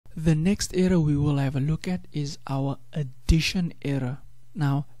The next error we will have a look at is our addition error.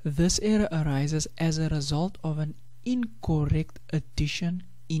 Now, this error arises as a result of an incorrect addition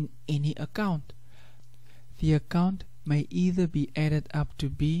in any account. The account may either be added up to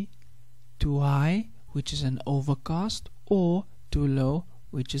be too high, which is an overcast, or too low,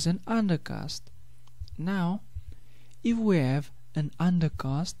 which is an undercast. Now, if we have an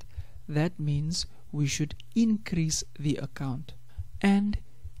undercast, that means we should increase the account. And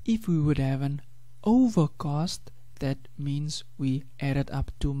if we would have an overcast, that means we added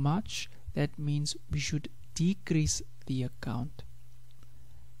up too much. That means we should decrease the account.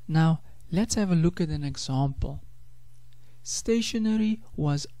 Now, let's have a look at an example. Stationery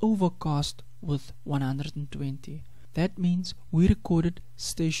was overcast with 120. That means we recorded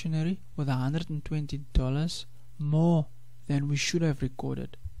stationery with $120 more than we should have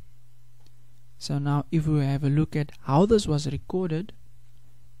recorded. So now if we have a look at how this was recorded,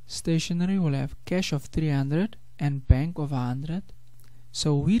 stationery will have cash of 300 and bank of 100.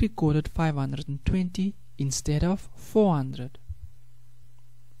 So we recorded 520 instead of 400,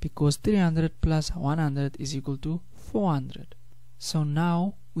 because 300 plus 100 is equal to 400. So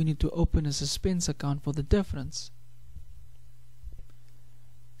now we need to open a suspense account for the difference.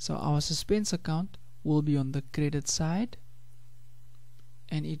 So our suspense account will be on the credit side,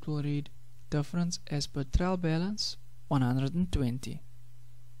 and it will read difference as per trial balance 120,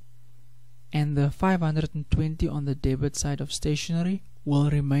 and the 520 on the debit side of stationery will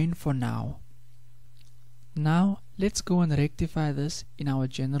remain for now. Now let's go and rectify this in our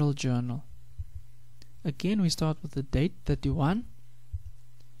general journal. Again, we start with the date 31.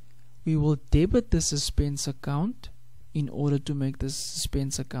 We will debit the suspense account in order to make the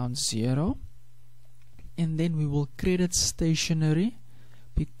suspense account 0, and then we will credit stationery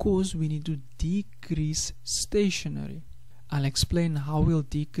because we need to decrease stationery. I'll explain how we'll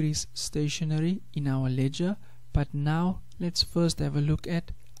decrease stationery in our ledger, but now let's first have a look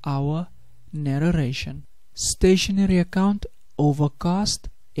at our narration. Stationery account overcast,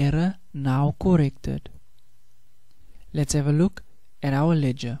 error now corrected. Let's have a look at our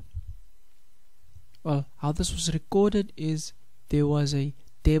ledger. Well, how this was recorded is there was a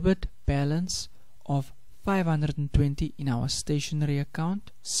debit balance of 520 in our stationery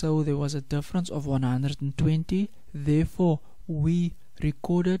account, so there was a difference of 120. Therefore, we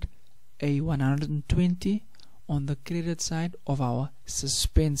recorded a 120 on the credit side of our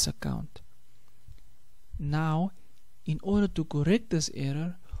suspense account. Now, in order to correct this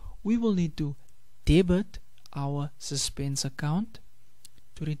error, we will need to debit our suspense account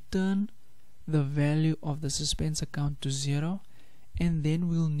to return the value of the suspense account to 0, and then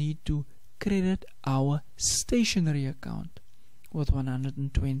we'll need to credit our stationery account with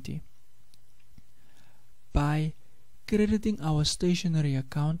 120. By crediting our stationery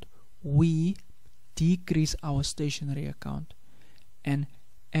account, we decrease our stationery account, and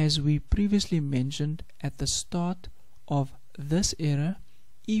as we previously mentioned at the start of this error,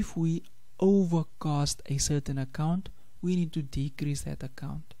 if we overcast a certain account, we need to decrease that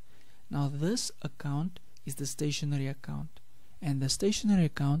account. Now this account is the stationery account, and the stationery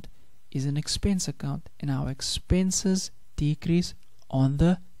account is an expense account, and our expenses decrease on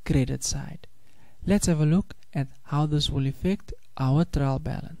the credit side. Let's have a look at how this will affect our trial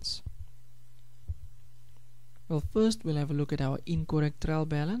balance. Well, first we'll have a look at our incorrect trial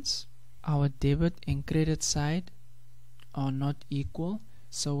balance. Our debit and credit side are not equal,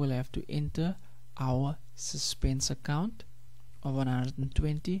 so we'll have to enter our suspense account of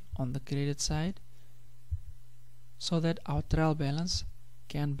 120 on the credit side so that our trial balance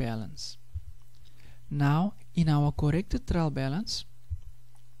can balance. Now, in our corrected trial balance,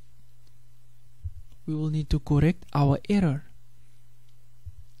 we will need to correct our error.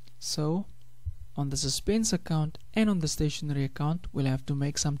 So, on the suspense account and on the stationery account, we'll have to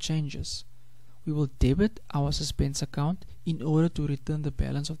make some changes. We will debit our suspense account in order to return the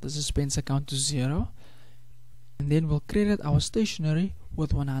balance of the suspense account to 0, and then we'll credit our stationery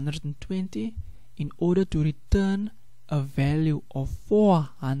with 120 in order to return a value of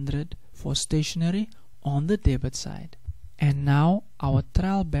 400 for stationery on the debit side. And now our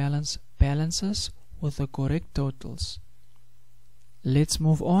trial balance balances with the correct totals. Let's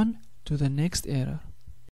move on to the next error.